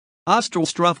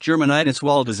Ostrów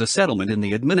Germanitis is a settlement in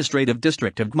the administrative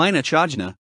district of Gmina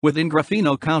Chojna, within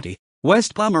Gryfino County,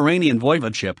 West Pomeranian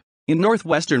Voivodeship, in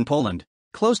northwestern Poland,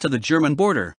 close to the German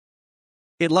border.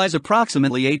 It lies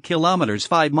approximately 8 kilometers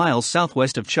 5 miles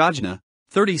southwest of Chojna,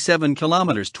 37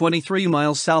 kilometers 23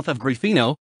 miles south of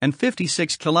Gryfino, and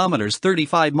 56 kilometers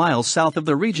 35 miles south of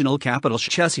the regional capital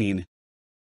Szczecin.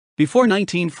 Before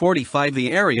 1945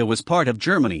 the area was part of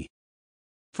Germany.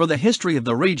 For the history of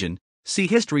the region, see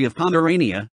History of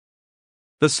Pomerania.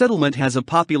 The settlement has a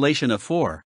population of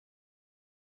 4.